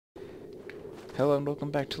Hello and welcome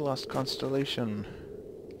back to Lost Constellation.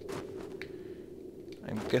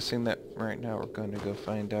 I'm guessing that right now we're going to go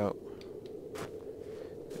find out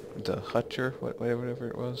the Huncher, whatever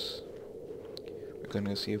it was. We're going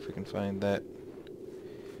to see if we can find that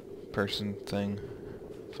person thing,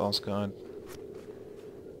 false god.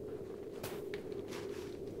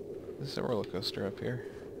 This is a roller coaster up here.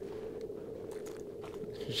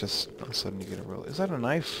 It's just all of a sudden you get a roller. Is that a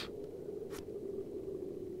knife?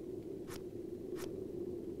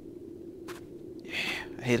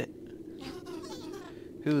 I hate it.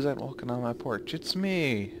 Who's that walking on my porch? It's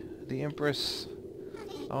me, the Empress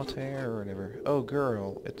Altair or whatever. Oh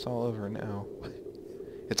girl, it's all over now.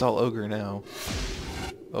 It's all ogre now.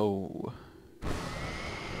 Oh.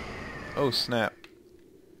 Oh snap.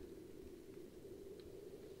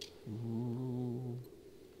 Ooh.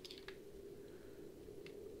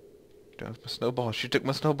 Don't have my snowballs. She took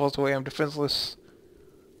my snowballs away. I'm defenseless.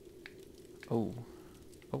 Oh.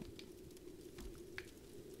 Oh.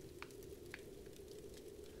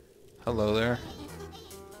 Hello there.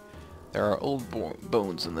 There are old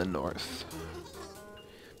bones in the north,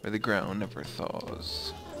 where the ground never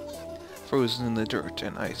thaws, frozen in the dirt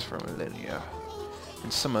and ice for millennia. In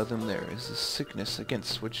some of them there is a sickness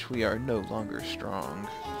against which we are no longer strong.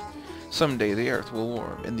 Someday the earth will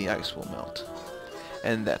warm and the ice will melt,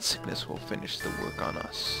 and that sickness will finish the work on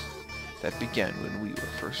us that began when we were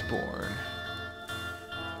first born.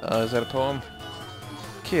 Is that a poem?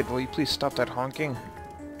 Kid, will you please stop that honking?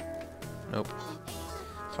 Nope.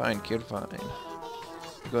 Fine, kid, fine.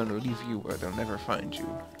 I'm going to leave you where they'll never find you.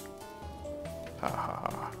 Ha ha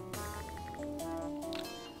ha.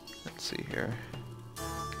 Let's see here.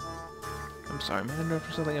 I'm sorry, man,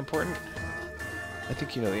 for something important? I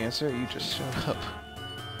think you know the answer. You just showed up.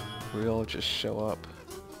 We all just show up.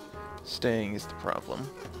 Staying is the problem.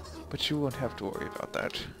 But you won't have to worry about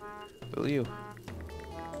that. Will you?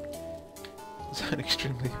 Is that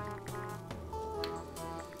extremely...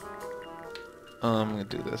 I'm gonna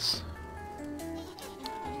do this.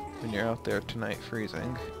 When you're out there tonight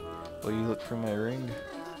freezing, will you look for my ring?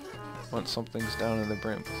 Once something's down in the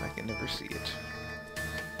brim, because I can never see it.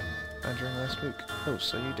 Found your ring last week. Oh,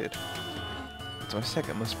 so you did. It's my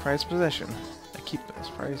second most prized possession. I keep it as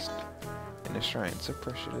prized in a shrine, so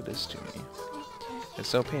precious it is to me. It's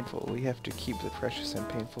so painful, we have to keep the precious and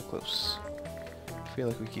painful close. I feel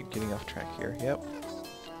like we keep getting off track here. Yep.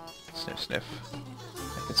 Sniff, sniff.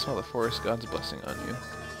 I can smell the forest god's blessing on you.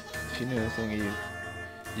 If you knew anything,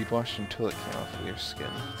 you'd wash until it came off of your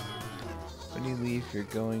skin. When you leave, you're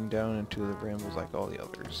going down into the brambles like all the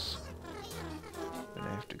others. Then I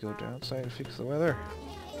have to go outside to fix the weather.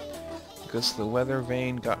 Because the weather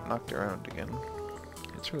vane got knocked around again.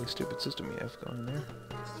 It's a really stupid system you have going there.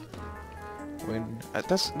 When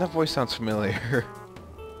that voice sounds familiar.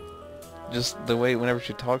 Just the way whenever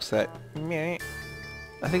she talks, that meh.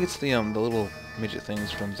 I think it's the little midget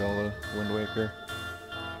things from Zelda Wind Waker.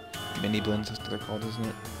 Mini blends, that's what they're called, isn't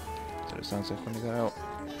it? That's what it sounds like when you go out.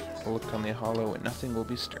 We'll look on the hollow and nothing will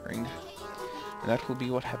be stirring. And that will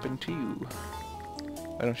be what happened to you.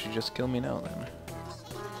 Why don't you just kill me now then?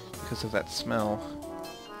 Because of that smell.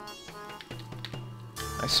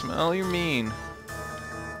 I smell you're mean.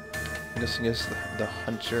 I'm guessing it's the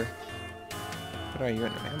Huncher. What are you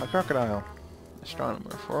anyway? I'm a crocodile.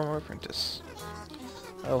 Astronomer, former apprentice.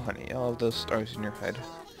 Oh honey, all of those stars in your head.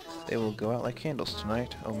 They will go out like candles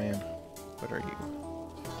tonight. Oh man, what are you?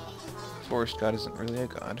 The forest god isn't really a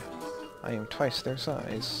god. I am twice their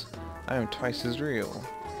size. I am twice as real.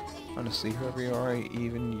 Honestly, whoever you are,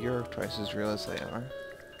 even you're twice as real as they are.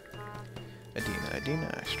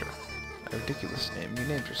 Adina Astra. A ridiculous name. You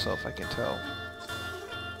named yourself, I can tell.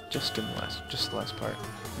 Just the last part.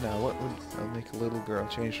 Now, what would make a little girl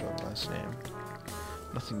change her last name?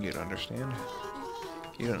 Nothing you'd understand.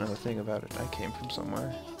 You don't know a thing about it. I came from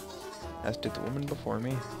somewhere. As did the woman before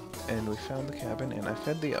me. And we found the cabin, and I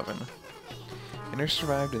fed the oven. And her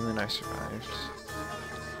survived, and then I survived.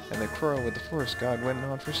 And the quarrel with the forest god went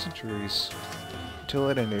on for centuries. Until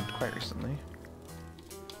it ended quite recently.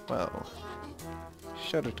 Well.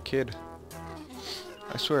 Shut it, kid.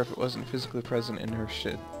 I swear if it wasn't physically present in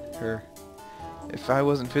if I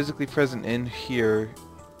wasn't physically present in here,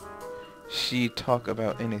 she'd talk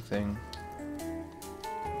about anything.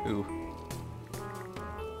 Ooh.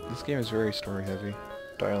 This game is very story heavy,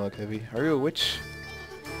 dialogue heavy. Are you a witch?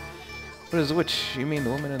 What is a witch? You mean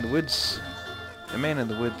the woman in the woods? The man in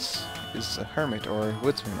the woods is a hermit or a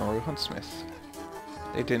woodsman or a huntsmith.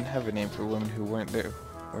 They didn't have a name for women who weren't there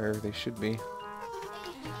where they should be.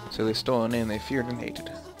 So they stole a name they feared and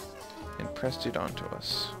hated, and pressed it onto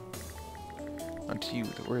us. Onto you,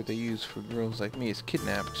 the word they use for girls like me is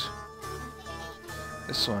kidnapped.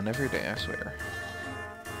 This one every day, I swear.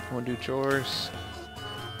 Wanna do chores?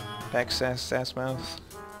 Pack sass mouth?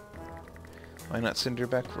 Why not send her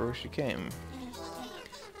back for where she came?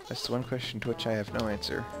 That's the one question to which I have no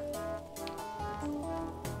answer.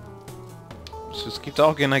 Let's just keep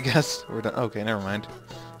talking, I guess. We're done. Okay, never mind.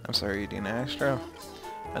 I'm sorry, Dina Astro.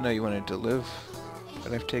 I know you wanted to live,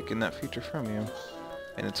 but I've taken that future from you.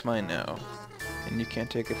 And it's mine now. And you can't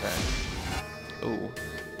take it back. Oh.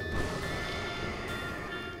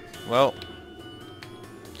 Well.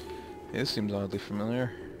 This seems oddly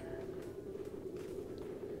familiar.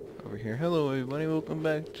 Over here. Hello everybody, welcome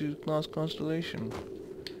back to Lost Constellation.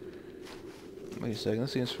 Wait a second,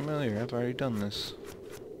 this seems familiar. I've already done this.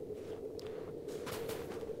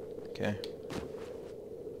 Okay.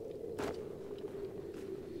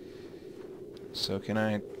 So can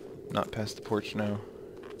I not pass the porch now?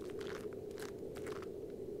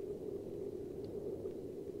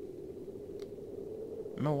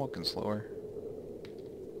 Am I walking slower?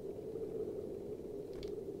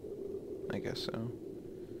 I guess so.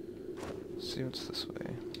 Let's see what's this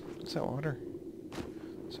way. Is that water?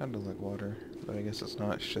 It sounded like water, but I guess it's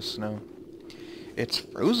not, it's just snow. It's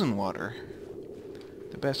frozen water!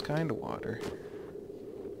 The best kind of water.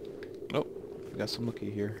 Oh, we got some looky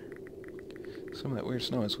here. Some of that weird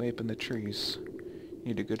snow is way up in the trees.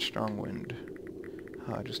 Need a good strong wind.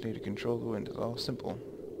 I just need to control the wind, it's all simple.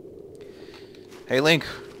 Hey Link,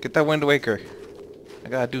 get that Wind Waker. I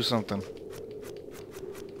gotta do something.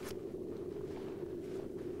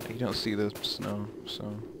 You don't see the snow,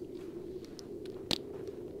 so...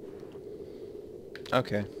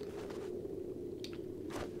 Okay.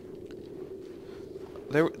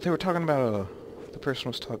 They were talking about, the person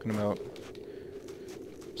was talking about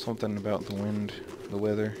something about the wind, the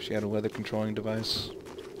weather. She had a weather controlling device.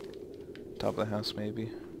 Top of the house,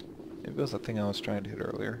 maybe. Maybe it was the thing I was trying to hit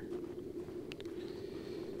earlier.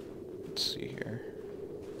 Let's see here.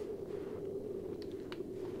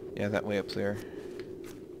 Yeah, that way up there.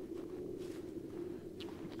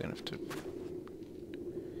 I'm gonna have to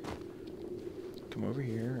come over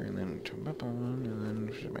here and then jump up on and then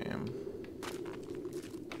shabam.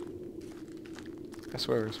 I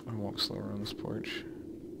swear I walk slower on this porch.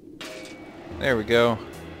 There we go.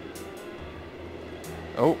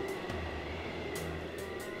 Oh.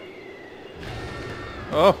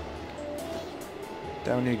 Oh.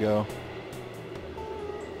 Down you go.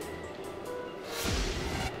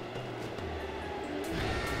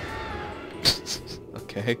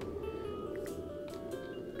 Okay.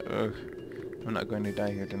 Ugh. I'm not going to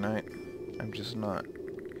die here tonight. I'm just not.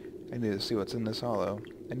 I need to see what's in this hollow.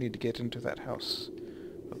 I need to get into that house.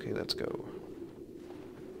 Okay, let's go.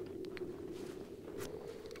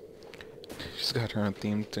 She's got her own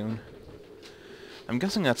theme tune. I'm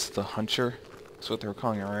guessing that's the Huncher. That's what they were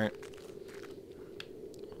calling it, right?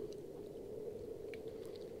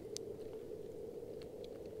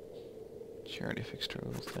 She already fixed her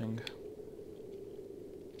little thing.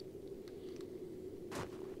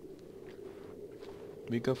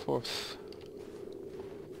 We go forth.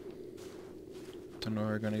 Don't know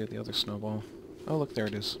where we're gonna get the other snowball. Oh look, there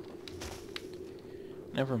it is.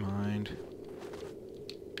 Never mind.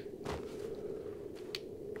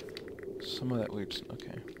 Some of that weird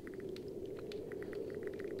okay.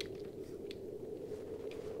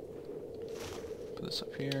 Put this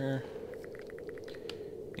up here.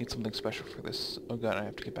 Need something special for this. Oh god, I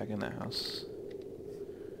have to get back in that house.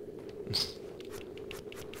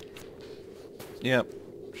 Yep,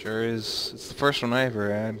 sure is. It's the first one I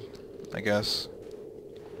ever had, I guess.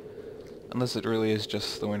 Unless it really is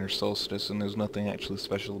just the winter solstice and there's nothing actually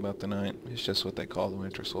special about the night. It's just what they call the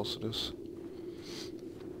winter solstice.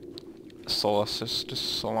 Solstice,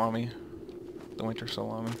 just salami. The winter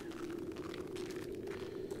salami.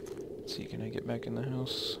 Let's see, can I get back in the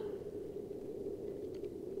house?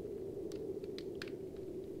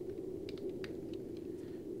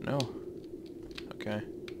 No. Okay.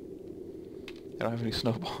 I don't have any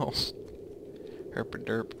snowballs. Herp and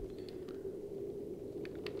derp.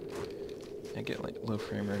 I get like low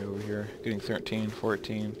frame rate over here. Getting 13,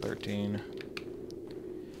 14, 13.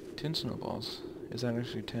 10 snowballs. Is that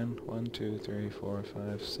actually 10? 1, 2, 3, 4,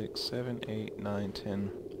 5, 6, 7, 8, 9,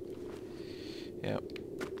 10. Yep.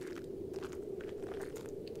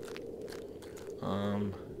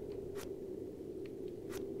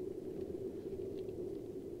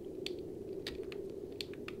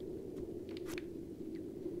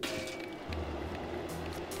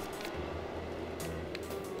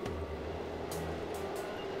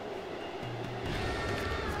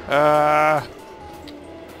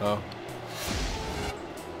 Oh.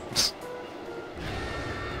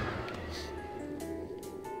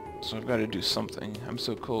 So I've got to do something. I'm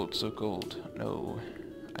so cold, so cold. No.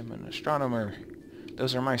 I'm an astronomer.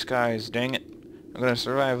 Those are my skies, dang it. I'm gonna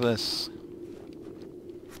survive this.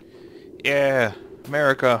 Yeah!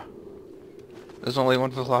 America! There's only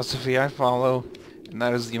one philosophy I follow, and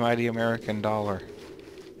that is the mighty American dollar.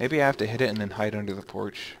 Maybe I have to hit it and then hide under the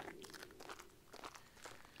porch.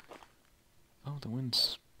 Oh, the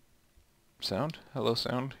wind's... Sound? Hello,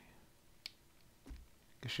 sound?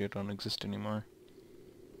 Guess you don't exist anymore.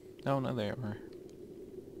 Oh, no, they are.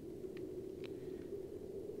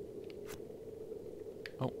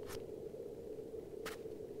 Oh.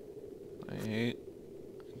 Wait.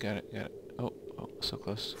 Got it, got it. Oh, oh, so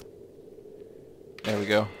close. There we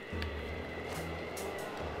go.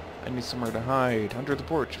 I need somewhere to hide. Under the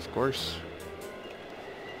porch, of course.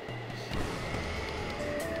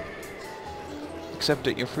 Except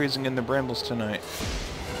that you're freezing in the brambles tonight.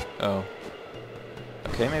 Oh.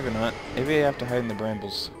 Okay, maybe not. Maybe I have to hide in the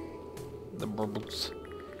brambles. The brambles.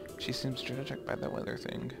 She seems tragic by the weather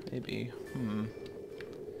thing. Maybe.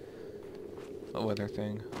 The weather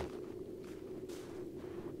thing.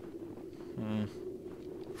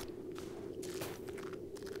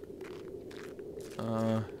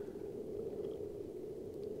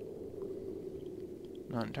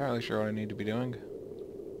 Not entirely sure what I need to be doing.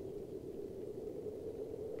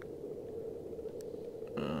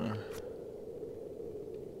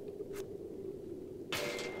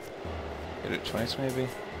 Hit it twice, maybe?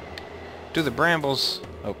 Do the brambles!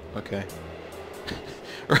 Oh, okay.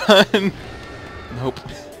 Run! Nope.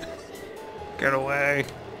 Get away!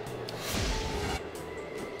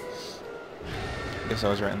 Guess I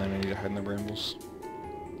was right, and then I need to hide in the brambles.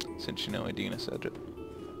 Since you know Adina said it.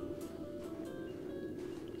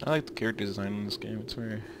 I like the character design in this game. It's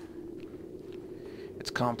very... It's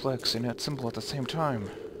complex and yet simple at the same time.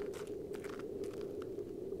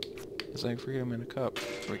 It's like freedom in a cup.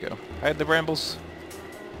 Here we go. Hide the brambles!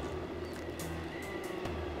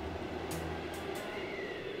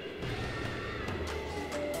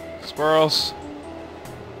 Squirrels!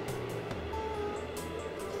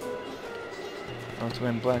 North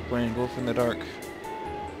wind, black rain, wolf in the dark.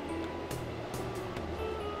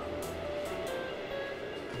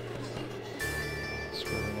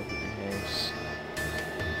 Squirrel never behaves.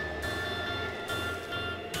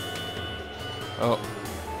 Oh.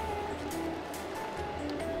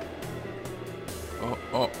 Oh,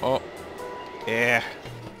 oh, oh. Yeah.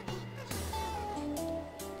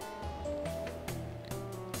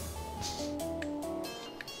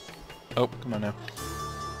 Oh, come on now.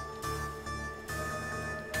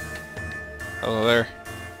 Hello there.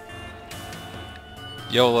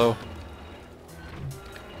 YOLO.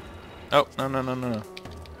 Oh, no, no, no, no, no.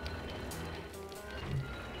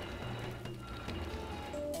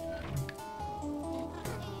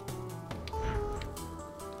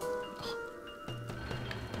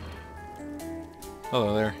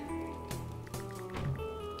 Hello there.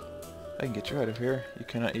 I can get you out of here. You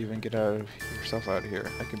cannot even get out of yourself out of here.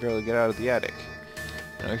 I can barely get out of the attic.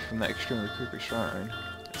 And away from that extremely creepy shrine.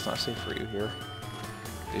 It's not safe for you here.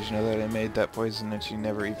 Did you know that I made that poison and you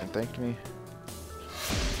never even thanked me?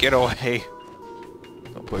 Get away!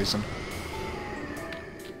 No poison.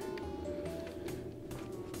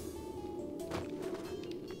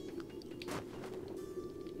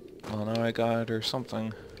 Well, now I got her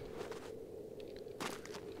something.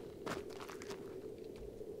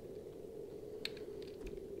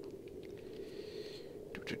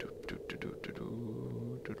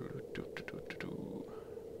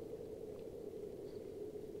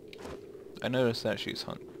 I noticed that she's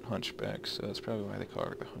hunchback, so that's probably why they call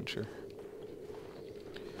her the Huncher.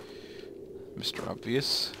 Mr.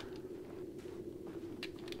 Obvious.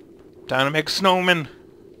 Time to make a snowman!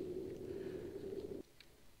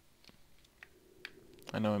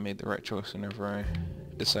 I know I made the right choice whenever I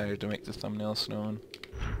decided to make the thumbnail snowman.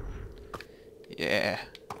 Yeah.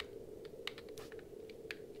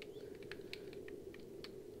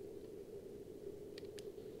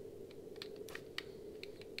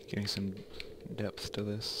 Getting some depth to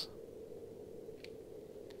this.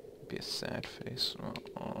 Be a sad face.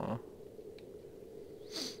 Aww.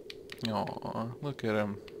 Aww, look at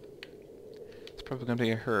him. It's probably gonna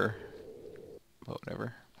be a her. But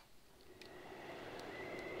whatever.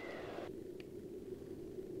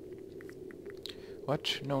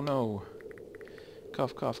 What? No, no.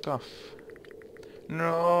 Cough, cough, cough.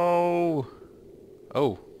 No!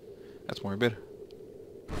 Oh. That's morbid.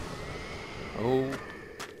 Oh.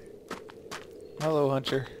 Hello,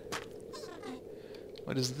 Huncher.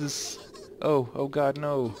 What is this? Oh, oh god,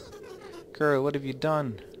 no. Girl, what have you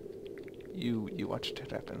done? You watched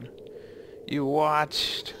it happen. You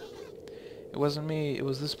watched. It wasn't me, it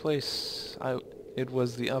was this place. It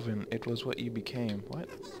was the oven. It was what you became. What?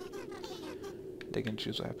 They can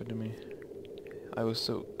choose what happened to me. I was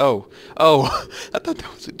so... Oh! Oh! I thought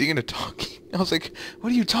that was Adina talking. I was like,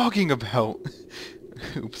 what are you talking about?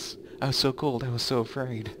 Oops. I was so cold, I was so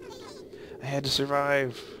afraid. I had to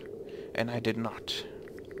survive. And I did not.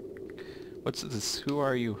 What's this? Who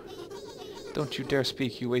are you? Don't you dare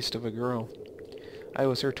speak, you waste of a girl. I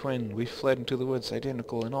was her twin. We fled into the woods,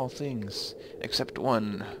 identical in all things, except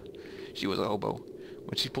one. She was a hobo,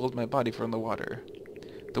 when she pulled my body from the water.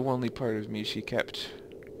 The only part of me she kept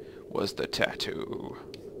was the tattoo.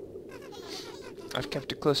 I've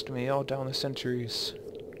kept it close to me all down the centuries.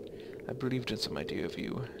 I believed in some idea of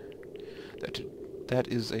you. That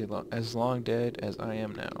is as long dead as I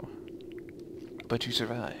am now. But you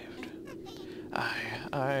survived.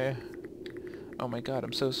 Oh my god,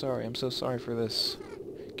 I'm so sorry. I'm so sorry for this.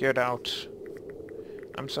 Get out.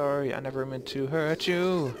 I'm sorry, I never meant to hurt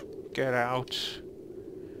you. Get out.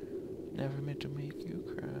 Never meant to make you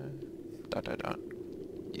cry. Dot dot dot.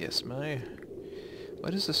 Yes, my.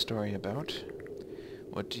 What is the story about?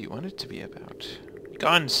 What do you want it to be about?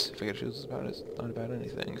 Guns! If I could choose about it, it's not about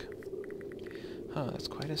anything. Huh, that's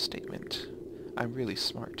quite a statement. I'm really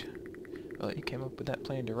smart. Well, you came up with that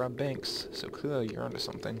plan to rob banks, so clearly you're onto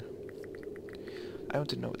something. I want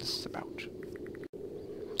to know what this is about.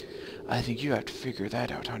 I think you have to figure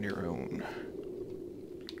that out on your own.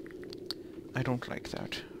 I don't like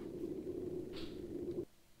that.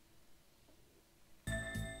 I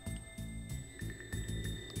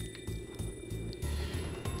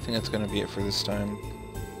think that's gonna be it for this time.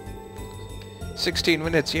 16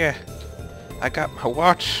 minutes, yeah! I got my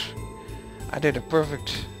watch! I did it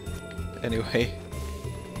perfect. Anyway.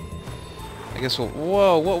 I guess we'll...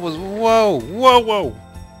 Whoa! What was... Whoa! Whoa! Whoa!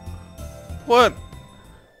 What?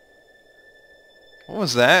 What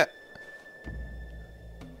was that?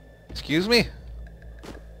 Excuse me?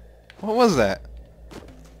 What was that?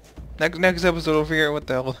 Next episode we'll figure out what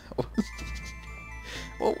the hell that was.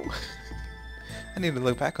 Whoa. I need to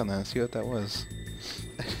look back on that and see what that was.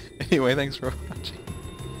 Anyway, thanks for watching.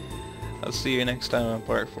 I'll see you next time on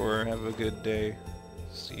part 4. Have a good day.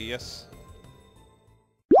 See yes.